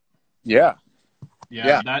setup. Yeah.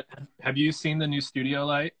 Have you seen the new studio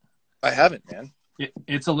light? I haven't, man.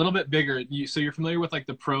 It's a little bit bigger. So you're familiar with like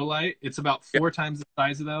the Pro light? It's about 4 times the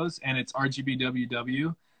size of those, and it's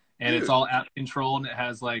RGBWW, and it's all app controlled, and it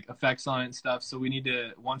has like effects on it and stuff. So we need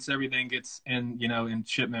to, once everything gets in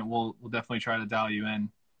shipment, we'll definitely try to dial you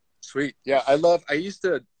in. Sweet. Yeah, I used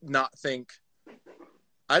to not think,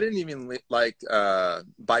 I didn't even like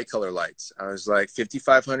bicolor lights. I was like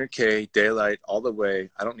 5500K daylight all the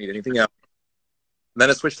way. I don't need anything else. And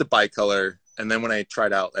then I switched to bicolor. And then when I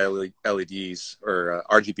tried out LEDs or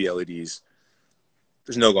RGB LEDs,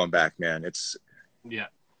 there's no going back, man. Yeah,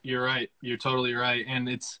 you're right. You're totally right. And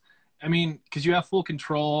because you have full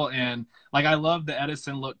control, and like I love the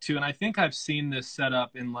Edison look too. And I think I've seen this set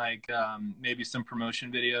up in like maybe some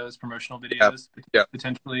promotional videos,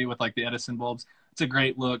 potentially with like the Edison bulbs. It's a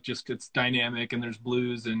great look. Just it's dynamic, and there's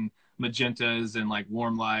blues and magentas and like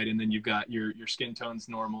warm light, and then you've got your skin tones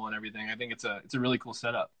normal and everything. I think it's a really cool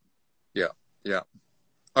setup. Yeah.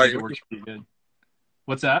 All right. It works pretty good.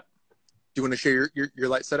 What's that? Do you want to share your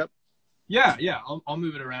light setup? Yeah. I'll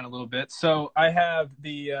move it around a little bit. So I have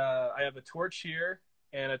I have a torch here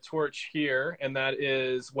and a torch here, and that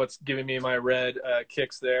is what's giving me my red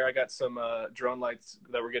kicks there. I got some drone lights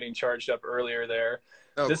that were getting charged up earlier there.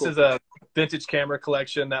 Oh, this is a vintage camera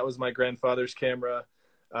collection. That was my grandfather's camera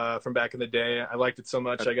from back in the day. I liked it so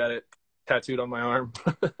much I got it tattooed on my arm.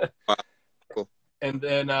 Wow. Cool. And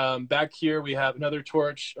then back here we have another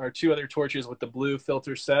torch, or 2 other torches with the blue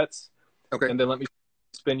filter sets. Okay. And then let me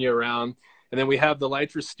spin you around. And then we have the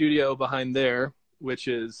Litra studio behind there, which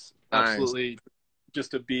is absolutely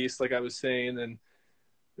just a beast, like I was saying. And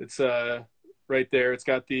it's right there. It's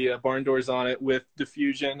got the barn doors on it with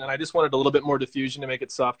diffusion. And I just wanted a little bit more diffusion to make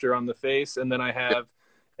it softer on the face. And then I have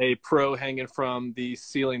a Pro hanging from the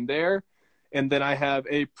ceiling there. And then I have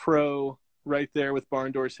a Pro right there with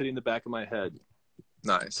barn doors hitting the back of my head.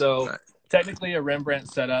 Nice. So technically a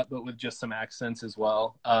Rembrandt setup, but with just some accents as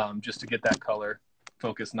well, just to get that color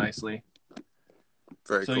focused nicely.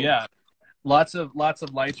 Very cool. Yeah, lots of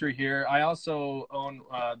Litra here. I also own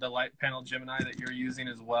the light panel Gemini that you're using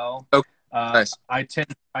as well. Okay. Nice. I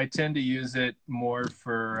tend to use it more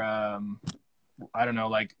for I don't know,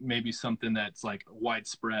 like maybe something that's like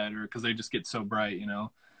widespread, or because they just get so bright,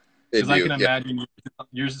 Because I can imagine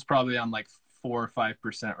yours is probably on like 4 or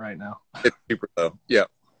 5% right now. It's super low. Yeah.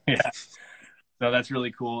 Yeah. So that's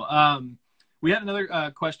really cool. We had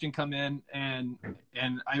another question come in, and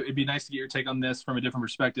it'd be nice to get your take on this from a different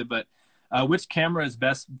perspective. But which camera is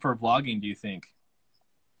best for vlogging, do you think?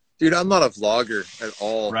 Dude, I'm not a vlogger at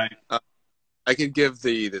all. Right. I could give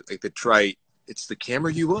the trite, it's the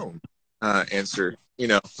camera you own answer.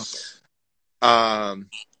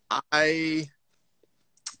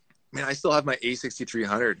 I still have my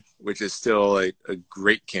A6300, which is still a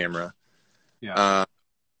great camera. Yeah.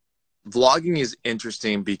 Vlogging is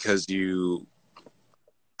interesting because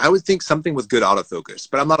I would think something with good autofocus,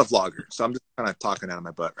 but I'm not a vlogger, so I'm just kind of talking out of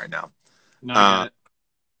my butt right now. No,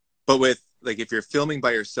 but with, like, if you're filming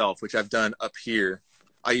by yourself, which I've done up here,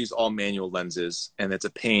 I use all manual lenses, and it's a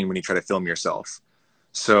pain when you try to film yourself.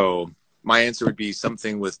 So my answer would be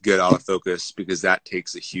something with good autofocus, because that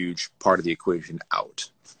takes a huge part of the equation out.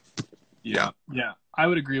 Yeah. I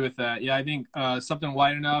would agree with that. Yeah, I think something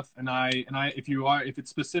wide enough, and if it's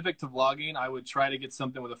specific to vlogging, I would try to get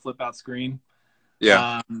something with a flip out screen.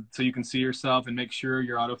 Yeah. So you can see yourself and make sure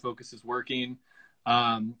your autofocus is working.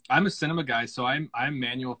 I'm a cinema guy, so I'm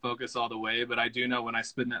manual focus all the way, but I do know when I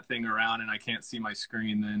spin that thing around and I can't see my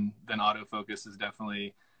screen, then autofocus is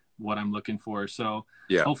definitely what I'm looking for. So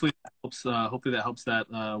Yeah. hopefully that helps that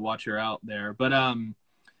watcher out there. But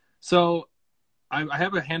so I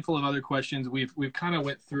have a handful of other questions. We've kind of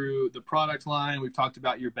went through the product line. We've talked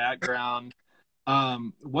about your background.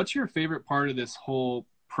 What's your favorite part of this whole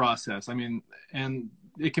process? I mean, and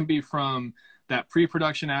it can be from that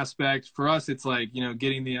pre-production aspect. For us, it's like,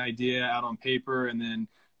 getting the idea out on paper and then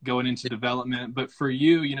going into development. But for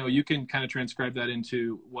you, you can kind of transcribe that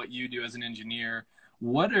into what you do as an engineer.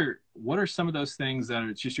 What are some of those things that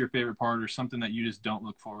are just your favorite part, or something that you just don't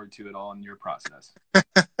look forward to at all in your process?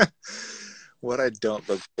 What I don't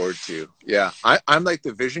look forward to. Yeah. I'm like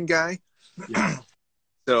the vision guy. Yeah.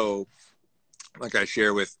 So like I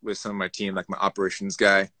share with some of my team, like my operations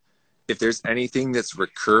guy, if there's anything that's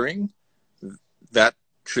recurring, that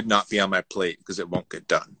should not be on my plate, because it won't get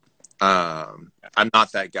done. I'm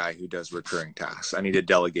not that guy who does recurring tasks. I need to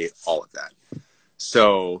delegate all of that.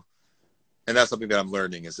 So, and that's something that I'm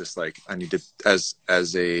learning, is just like, I need to, as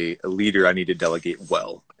a leader, I need to delegate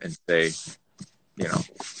well and say,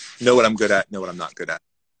 know what I'm good at, know what I'm not good at.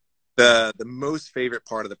 The most favorite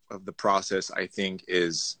part of the process, I think,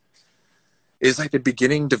 is like the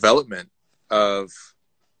beginning development of,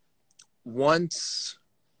 once,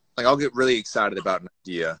 like, I'll get really excited about an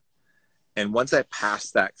idea, and once I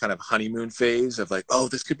pass that kind of honeymoon phase of like, oh,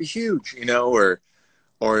 this could be huge,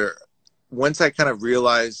 or once I kind of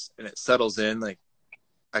realize and it settles in, like,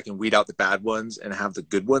 I can weed out the bad ones and have the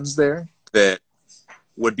good ones there that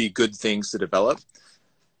would be good things to develop.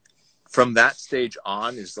 From that stage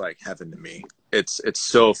on is like heaven to me. It's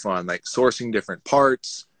so fun, like sourcing different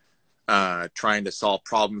parts, trying to solve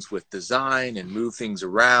problems with design and move things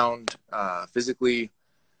around physically.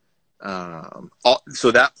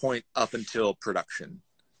 So that point up until production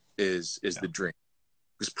is the dream,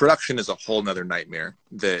 because production is a whole nother nightmare.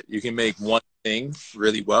 That you can make one thing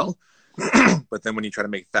really well, but then when you try to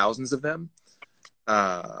make thousands of them,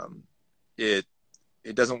 it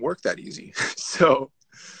doesn't work that easy. So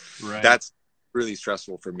Right. That's really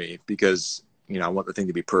stressful for me, because I want the thing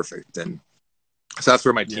to be perfect, and so that's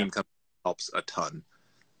where my team helps a ton.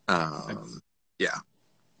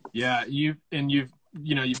 Yeah,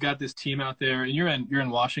 you've got this team out there, and you're in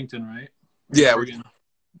Washington, right? Yeah.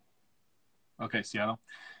 Okay, Seattle.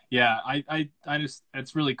 Yeah, I just,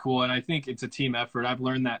 it's really cool, and I think it's a team effort. I've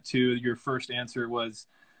learned that too. Your first answer was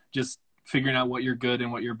just figuring out what you're good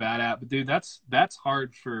and what you're bad at. But dude, that's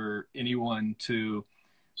hard for anyone to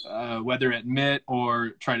whether admit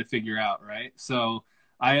or try to figure out, right? So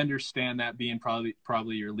I understand that being probably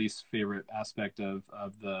your least favorite aspect of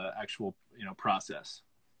the actual process.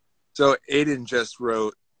 So Aiden just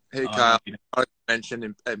wrote, "Hey Kyle, I mentioned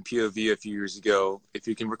in POV a few years ago, if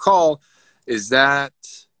you can recall, is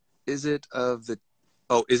it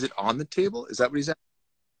on the table? Is that what he's at?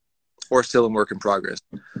 Or still in work in progress?"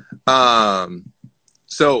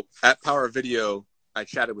 So at Power Video, I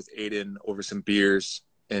chatted with Aiden over some beers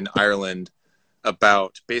in Ireland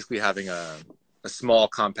about basically having a small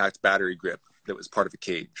compact battery grip that was part of a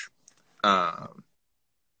cage.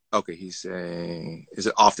 Okay, he's saying, is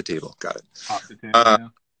it off the table? Got it. Off the table, yeah.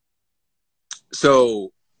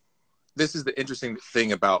 So this is the interesting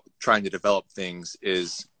thing about trying to develop things,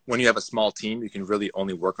 is when you have a small team, you can really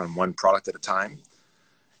only work on one product at a time.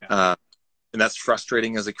 Yeah. And that's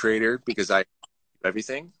frustrating as a creator, because I do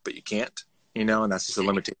everything, but you can't, and that's just a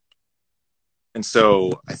limitation. And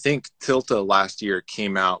so I think Tilta last year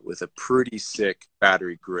came out with a pretty sick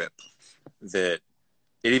battery grip that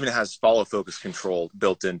it even has follow focus control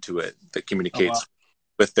built into it that communicates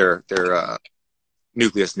with their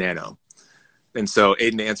Nucleus Nano. And so,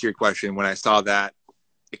 Aiden, to answer your question, when I saw that,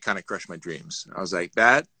 it kind of crushed my dreams. I was like,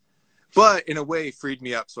 that, but in a way freed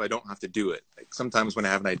me up so I don't have to do it. Like, sometimes when I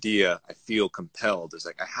have an idea, I feel compelled. It's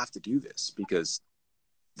like, I have to do this because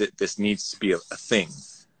this needs to be a thing.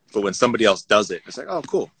 But when somebody else does it, it's like, oh,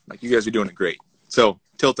 cool. Like, you guys are doing it great. So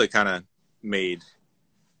Tilta kind of made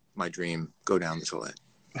my dream go down the toilet.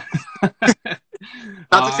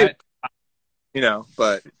 Not to say,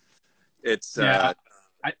 but it's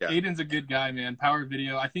Aiden's a good guy, man. Power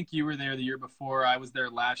Video. I think you were there the year before. I was there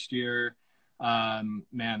last year.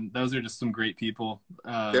 Man, those are just some great people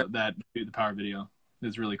that do the Power Video.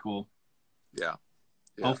 is really cool. Yeah.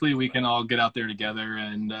 Yeah. Hopefully we can all get out there together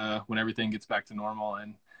and when everything gets back to normal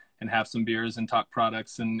and have some beers and talk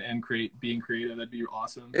products and being creative. That'd be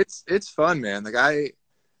awesome. It's fun, man. Like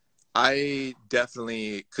I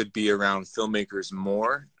definitely could be around filmmakers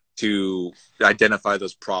more to identify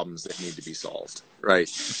those problems that need to be solved, right?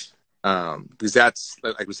 Because that's,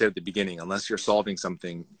 like we said at the beginning, unless you're solving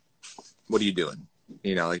something, what are you doing?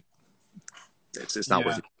 You know, like it's not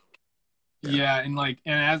worth it. Yeah, and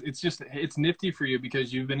it's nifty for you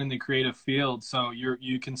because you've been in the creative field, so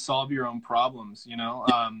you can solve your own problems, you know.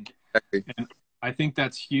 Exactly. And I think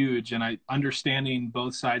that's huge, and understanding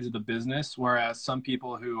both sides of the business, whereas some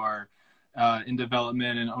people who are in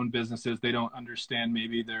development and own businesses, they don't understand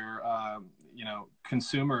maybe their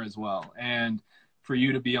consumer as well. And for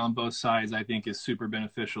you to be on both sides, I think is super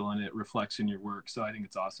beneficial, and it reflects in your work. So I think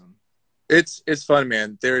it's awesome. It's fun,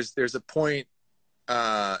 man. There's a point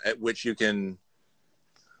at which you can,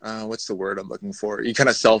 what's the word I'm looking for? You kind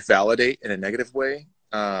of self-validate in a negative way.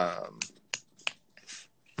 There's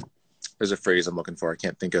a phrase I'm looking for. I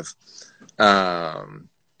can't think of.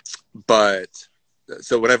 But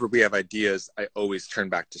so whenever we have ideas, I always turn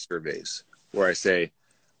back to surveys where I say,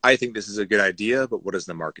 I think this is a good idea, but what does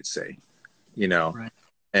the market say? You know? Right.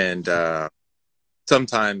 And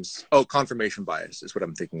sometimes, confirmation bias is what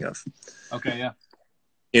I'm thinking of. Okay, yeah.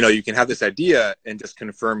 You know, you can have this idea and just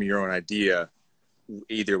confirm your own idea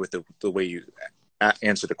either with the way you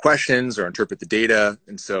answer the questions or interpret the data.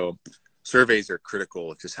 And so surveys are critical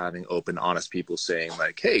of just having open, honest people saying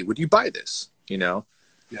like, hey, would you buy this? You know,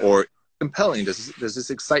 or compelling. Does this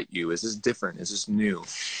excite you? Is this different? Is this new?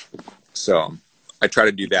 So I try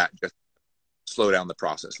to do that, just slow down the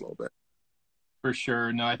process a little bit. For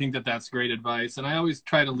sure. No, I think that's great advice. And I always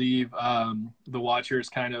try to leave the watchers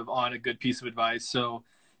kind of on a good piece of advice. So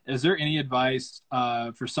is there any advice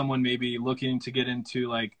for someone maybe looking to get into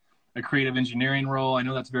like a creative engineering role? I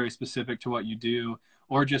know that's very specific to what you do,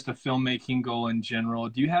 or just a filmmaking goal in general.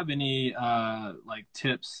 Do you have any like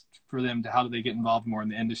tips for them to how do they get involved more in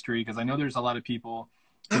the industry? Because I know there's a lot of people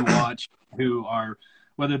who watch who are,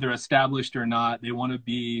 whether they're established or not, they want to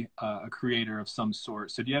be a creator of some sort.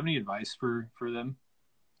 So do you have any advice for them?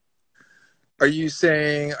 Are you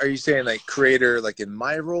saying like creator, like in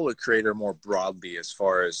my role, or creator more broadly as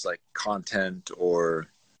far as like content or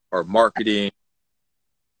marketing?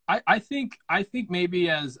 I think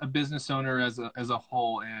maybe as a business owner as a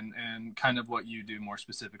whole and kind of what you do more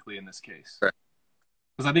specifically in this case. Right.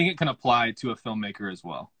 Because I think it can apply to a filmmaker as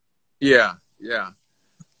well. Yeah.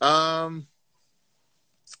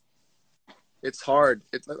 It's hard.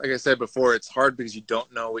 It's like I said before, it's hard because you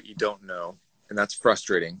don't know what you don't know. And that's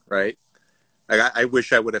frustrating, right? Like I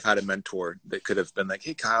wish I would have had a mentor that could have been like,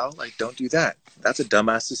 hey, Kyle, like, don't do that. That's a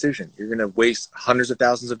dumbass decision. You're going to waste hundreds of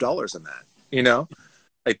thousands of dollars on that. You know,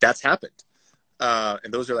 like that's happened.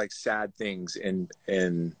 And those are like sad things in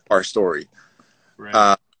our story.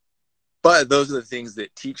 Right. But those are the things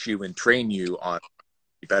that teach you and train you on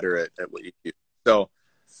be better at what you do. So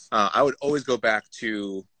I would always go back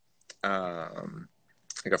to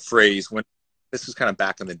like a phrase when this was kind of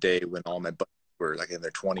back in the day when all my buddies were like in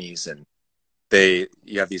their 20s and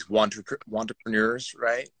you have these entrepreneurs,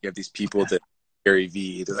 right? You have these people that Gary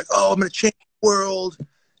V, they're like, oh, I'm going to change the world.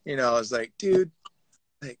 You know, I was like, dude,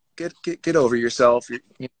 like get over yourself.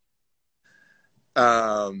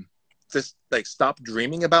 Just like stop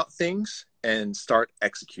dreaming about things and start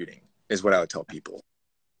executing is what I would tell people.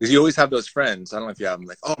 Because you always have those friends. I don't know if you have them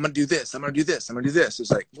like, oh, I'm going to do this. I'm going to do this. I'm going to do this. It's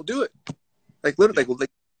like, well, do it. Like literally, like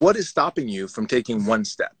what is stopping you from taking one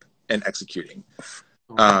step and executing?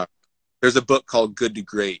 There's a book called Good to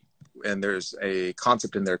Great, and there's a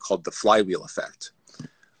concept in there called the flywheel effect,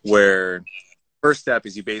 where first step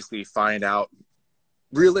is you basically find out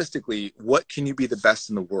realistically, what can you be the best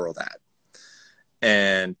in the world at?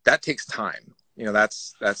 And that takes time. You know,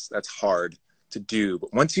 that's hard to do.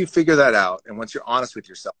 But once you figure that out, and once you're honest with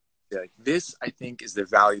yourself, you're like, this, I think, is the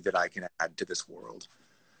value that I can add to this world.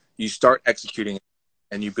 You start executing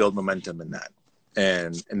and you build momentum in that.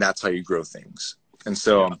 And that's how you grow things. And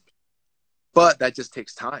so, but that just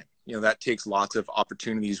takes time. You know, that takes lots of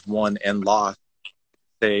opportunities won and lost.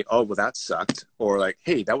 Say, oh, well, that sucked. Or like,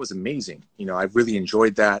 hey, that was amazing. You know, I really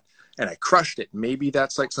enjoyed that and I crushed it. Maybe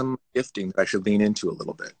that's like some gifting that I should lean into a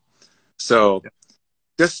little bit. So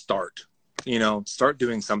just start, you know, start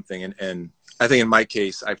doing something. And I think in my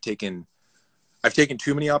case, I've taken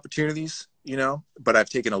too many opportunities, you know, but I've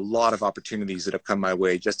taken a lot of opportunities that have come my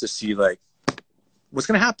way just to see like what's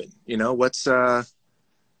going to happen, you know, where's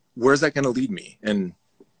that going to lead me? And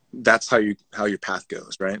that's how your path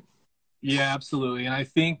goes, right? Yeah, absolutely. And I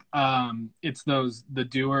think it's the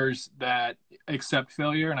doers that accept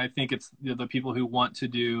failure, and I think it's the people who want to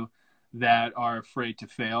do that are afraid to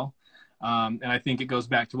fail. And I think it goes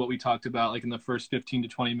back to what we talked about, like in the first 15 to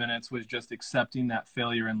 20 minutes, was just accepting that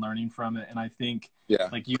failure and learning from it. And I think Yeah.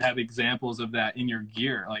 like you have examples of that in your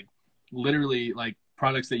gear, like literally like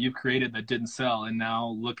products that you've created that didn't sell, and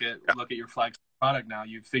now Yeah. look at your flagship product. Now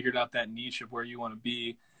you've figured out that niche of where you want to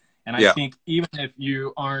be. And I Yeah. think even if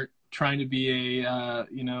you aren't trying to be a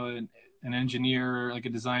you know an engineer, like a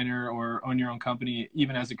designer, or own your own company,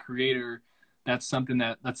 even as a creator, that's something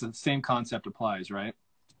that's the same concept applies, right?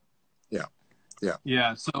 Yeah. Yeah.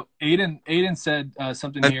 Yeah. So Aiden said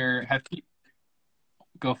something And, here.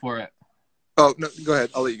 Go for it. oh, no, go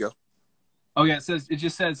ahead. I'll let you go. Oh yeah, it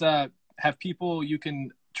just says have people you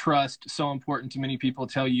can trust so important to many people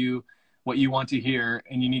tell you what you want to hear,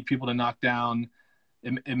 and you need people to knock down.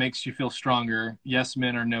 It makes you feel stronger. Yes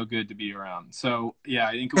men are no good to be around. So yeah,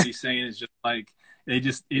 I think what he's saying is just like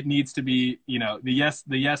it needs to be, you know, the yes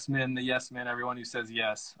men, everyone who says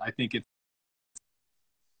yes. I think it's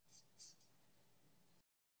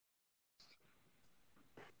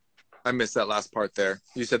I missed that last part there.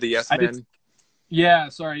 You said the yes I just man. yeah,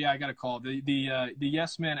 sorry, yeah, I got a call. The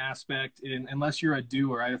yes men aspect, unless you're a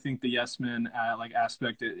doer, I think the yes men like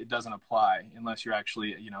aspect it doesn't apply unless you're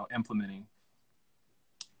actually, you know, implementing.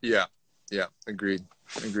 Yeah. Yeah. Agreed.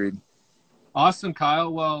 Agreed. Awesome,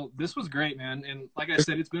 Kyle. Well, this was great, man. And like I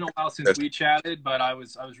said, it's been a while since we chatted, but I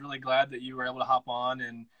was really glad that you were able to hop on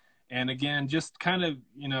and again, just kind of,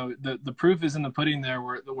 you know, the proof is in the pudding there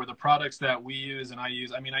where the products that we use and I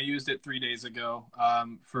use. I mean, I used it 3 days ago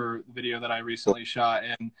for the video that I recently shot,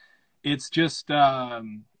 and it's just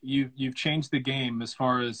you've changed the game as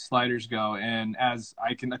far as sliders go. And as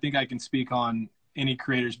I think I can speak on any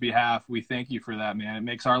creator's behalf. We thank you for that, man. It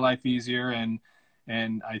makes our life easier, and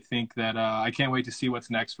I think that I can't wait to see what's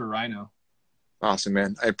next for Rhino. Awesome,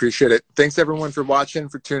 man. I appreciate it. Thanks everyone for watching,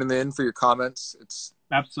 for tuning in, for your comments. It's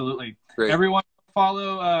Absolutely. great. Everyone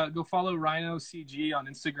go follow Rhino CG on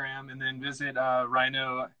Instagram, and then visit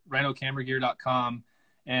rhinocameragear.com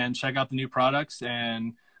and check out the new products,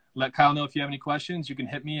 and let Kyle know if you have any questions. You can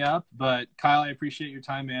hit me up. But Kyle, I appreciate your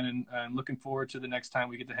time, man, and looking forward to the next time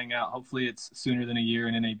we get to hang out. Hopefully it's sooner than a year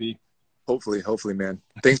in NAB. Hopefully, man.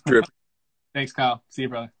 Thanks, Drew. Thanks, Kyle. See you,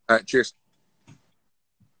 brother. All right, cheers.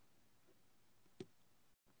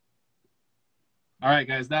 All right,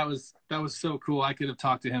 guys, that was so cool. I could have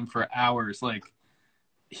talked to him for hours. Like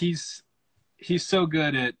he's so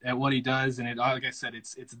good at what he does, and like I said,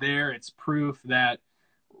 it's there. It's proof that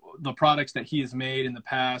the products that he has made in the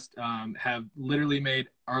past have literally made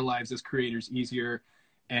our lives as creators easier,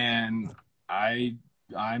 and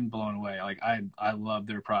I'm blown away. Like I love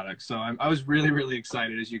their products, so I was really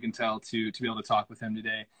excited, as you can tell, to be able to talk with him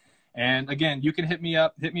today. And again, you can hit me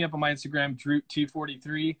up on my Instagram,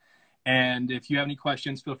 DrewT43. And if you have any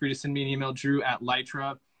questions, feel free to send me an email,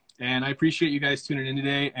 Drew@Litra. And I appreciate you guys tuning in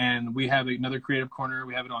today. And we have another Creative Corner.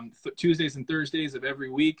 We have it on Tuesdays and Thursdays of every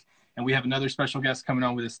week. And we have another special guest coming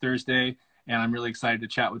on with us Thursday. And I'm really excited to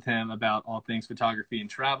chat with him about all things photography and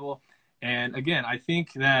travel. And again, I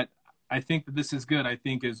think that this is good. I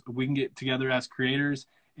think is we can get together as creators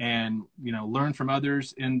and, you know, learn from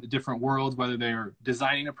others in the different worlds, whether they're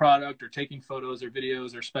designing a product or taking photos or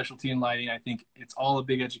videos or specialty in lighting. I think it's all a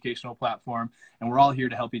big educational platform, and we're all here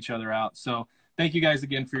to help each other out. So thank you guys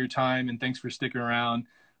again for your time, and thanks for sticking around.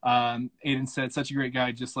 Aiden said, such a great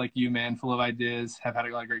guy, just like you, man, full of ideas. Have had a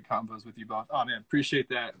lot of great combos with you both. Oh man, appreciate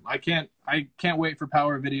that. I can't wait for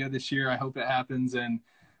Power Video this year. I hope it happens, and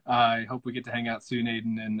I hope we get to hang out soon,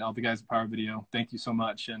 Aiden, and all the guys at Power Video. Thank you so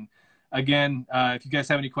much. And again, if you guys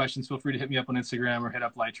have any questions, feel free to hit me up on Instagram or hit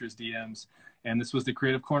up Litra's DMs. And this was the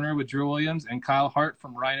Creative Corner with Drew Williams and Kyle Hart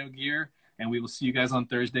from Rhino Gear. And we will see you guys on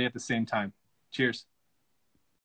Thursday at the same time. Cheers.